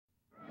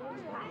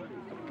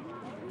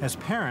As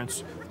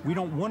parents, we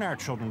don't want our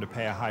children to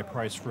pay a high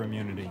price for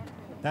immunity.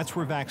 That's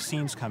where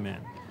vaccines come in.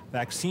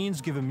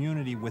 Vaccines give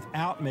immunity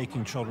without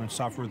making children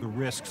suffer the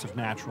risks of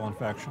natural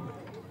infection.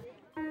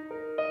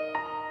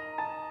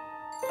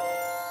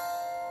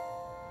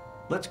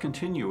 Let's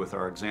continue with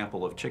our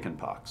example of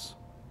chickenpox.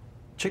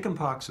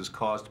 Chickenpox is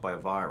caused by a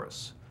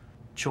virus.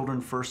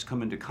 Children first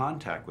come into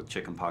contact with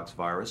chickenpox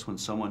virus when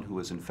someone who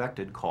is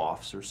infected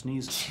coughs or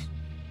sneezes.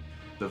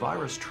 The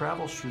virus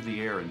travels through the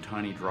air in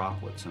tiny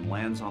droplets and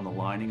lands on the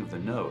lining of the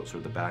nose or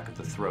the back of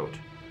the throat.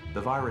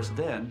 The virus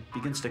then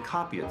begins to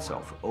copy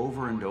itself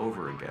over and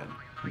over again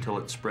until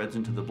it spreads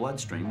into the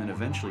bloodstream and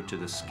eventually to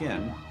the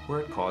skin, where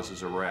it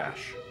causes a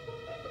rash.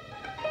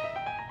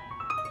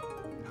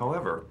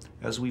 However,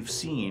 as we've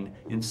seen,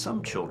 in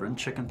some children,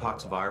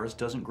 chickenpox virus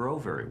doesn't grow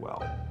very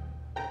well.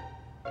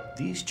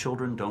 These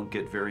children don't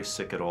get very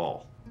sick at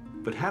all.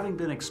 But having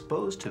been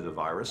exposed to the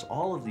virus,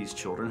 all of these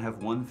children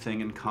have one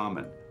thing in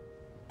common.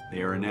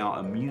 They are now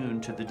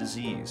immune to the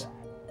disease,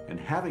 and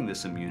having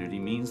this immunity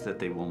means that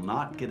they will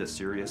not get a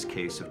serious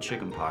case of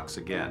chickenpox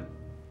again.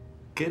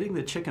 Getting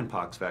the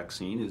chickenpox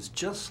vaccine is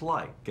just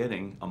like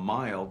getting a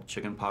mild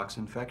chickenpox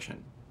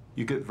infection.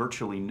 You get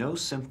virtually no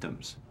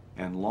symptoms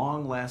and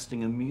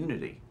long-lasting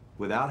immunity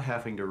without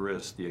having to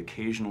risk the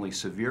occasionally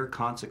severe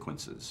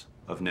consequences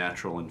of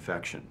natural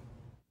infection.